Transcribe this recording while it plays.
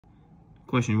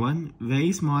Question 1.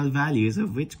 Very small values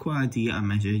of which quantity are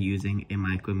measured using a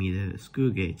micrometer screw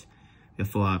gauge? We have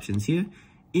 4 options here.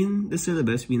 In the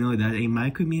syllabus, we know that a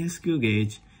micrometer screw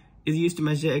gauge is used to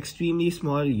measure extremely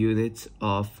small units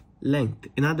of length.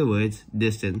 In other words,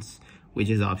 distance, which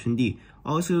is option D.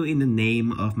 Also, in the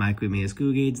name of micrometer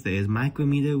screw gauge, there is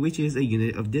micrometer, which is a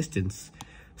unit of distance.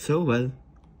 So, well,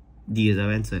 D is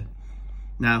our answer.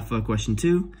 Now for question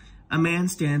 2. A man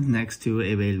stands next to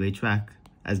a railway track,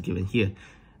 as given here.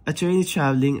 A train is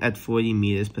traveling at 40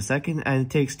 meters per second and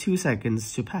it takes 2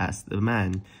 seconds to pass the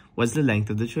man. What's the length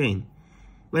of the train?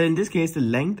 Well, in this case, the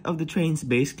length of the train is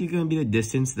basically going to be the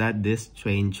distance that this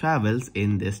train travels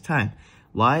in this time.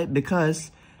 Why?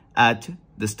 Because at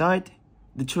the start,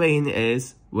 the train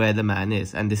is where the man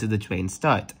is, and this is the train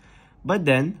start. But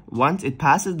then, once it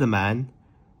passes the man,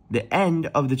 the end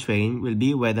of the train will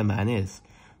be where the man is.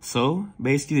 So,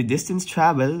 basically the distance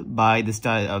traveled by the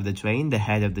start of the train, the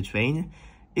head of the train,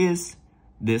 is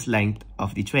this length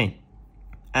of the train.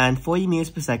 And 40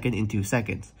 meters per second in 2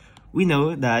 seconds. We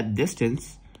know that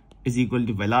distance is equal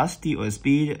to velocity or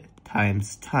speed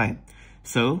times time.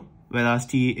 So,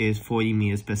 velocity is 40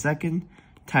 meters per second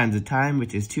times the time,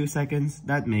 which is 2 seconds.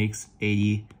 That makes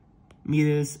 80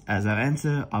 meters as our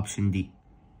answer, option D.